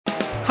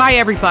Hi,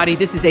 everybody.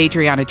 This is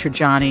Adriana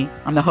Trajani.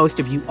 I'm the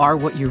host of You Are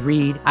What You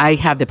Read. I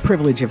have the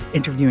privilege of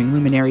interviewing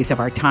luminaries of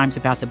our times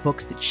about the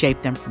books that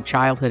shaped them from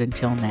childhood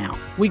until now.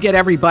 We get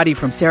everybody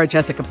from Sarah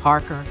Jessica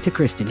Parker to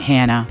Kristen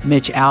Hanna,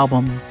 Mitch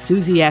Albom,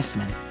 Susie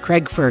Essman,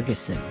 Craig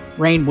Ferguson,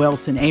 Rainn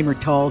Wilson, Amor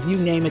Tolls, you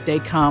name it, they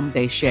come,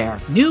 they share.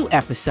 New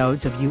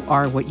episodes of You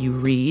Are What You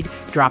Read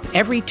drop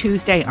every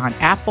Tuesday on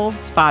Apple,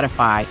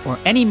 Spotify, or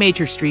any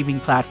major streaming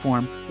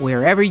platform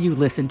wherever you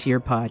listen to your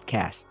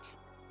podcasts.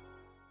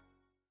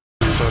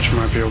 Thought you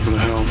might be able to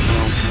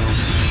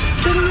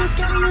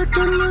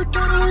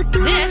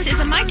help. This is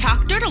a My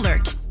Talk Dirt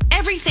Alert.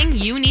 Everything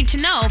you need to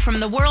know from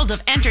the world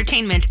of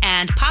entertainment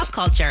and pop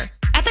culture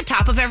at the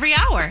top of every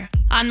hour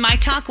on My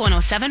Talk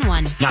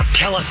 107.1. Now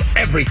tell us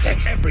everything.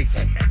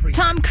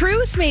 Tom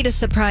Cruise made a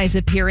surprise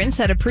appearance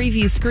at a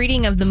preview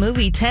screening of the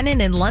movie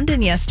Tenet in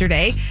London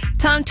yesterday.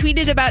 Tom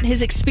tweeted about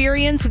his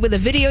experience with a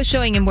video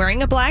showing him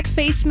wearing a black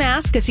face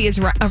mask as he has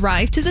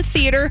arrived to the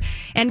theater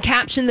and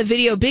captioned the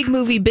video, "Big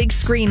movie, big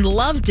screen,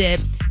 loved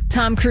it."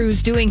 Tom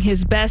Cruise doing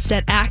his best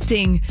at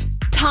acting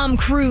Tom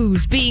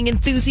Cruise, being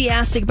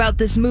enthusiastic about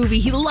this movie.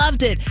 He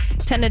loved it.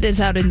 Tenet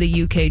is out in the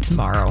UK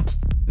tomorrow.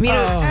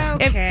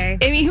 Okay.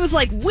 He was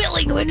like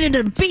willing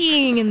into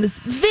being in this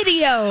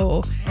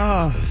video.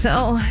 Oh,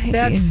 so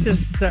that's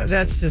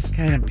just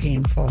kind of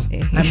painful.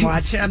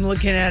 I'm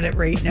looking at it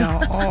right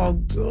now. Oh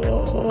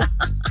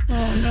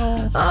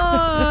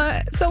no.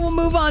 So we'll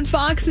move on.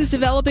 Fox is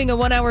developing a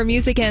 1-hour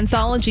music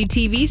anthology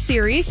TV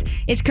series.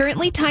 It's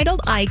currently titled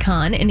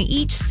Icon, and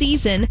each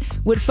season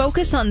would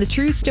focus on the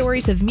true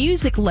stories of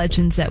music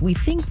legends that we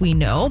think we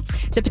know.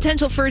 The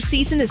potential first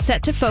season is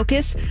set to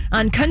focus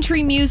on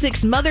country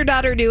music's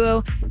mother-daughter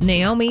duo,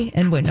 Naomi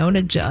and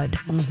Winona Judd.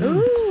 Mm-hmm.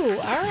 Ooh,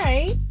 all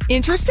right.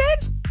 Interested?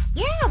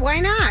 Yeah, why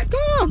not?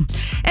 Oh.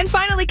 And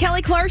finally,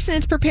 Kelly Clarkson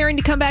is preparing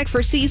to come back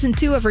for season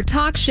 2 of her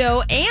talk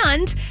show,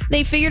 and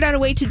they figured out a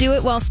way to do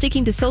it while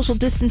sticking to social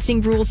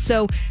distancing rules.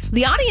 So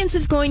the audience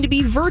is going to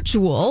be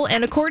virtual,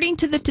 and according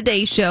to the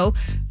Today Show,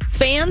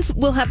 fans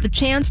will have the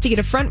chance to get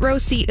a front row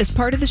seat as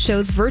part of the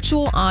show's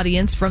virtual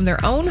audience from their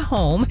own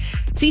home.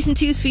 Season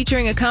 2 is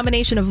featuring a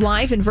combination of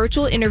live and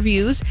virtual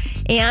interviews,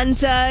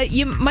 and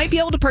you might be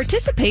able to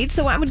participate,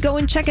 so I would go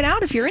and check it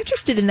out if you're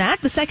interested in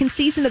that. The second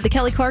season of The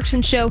Kelly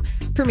Clarkson Show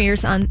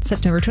premieres on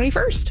September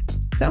 21st.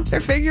 So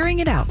they're figuring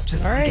it out,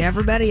 just like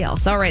everybody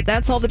else. All right,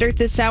 that's all the dirt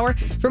this hour.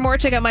 For more,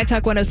 check out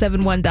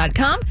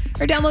MyTalk1071.com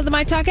or download the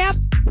MyTalk app.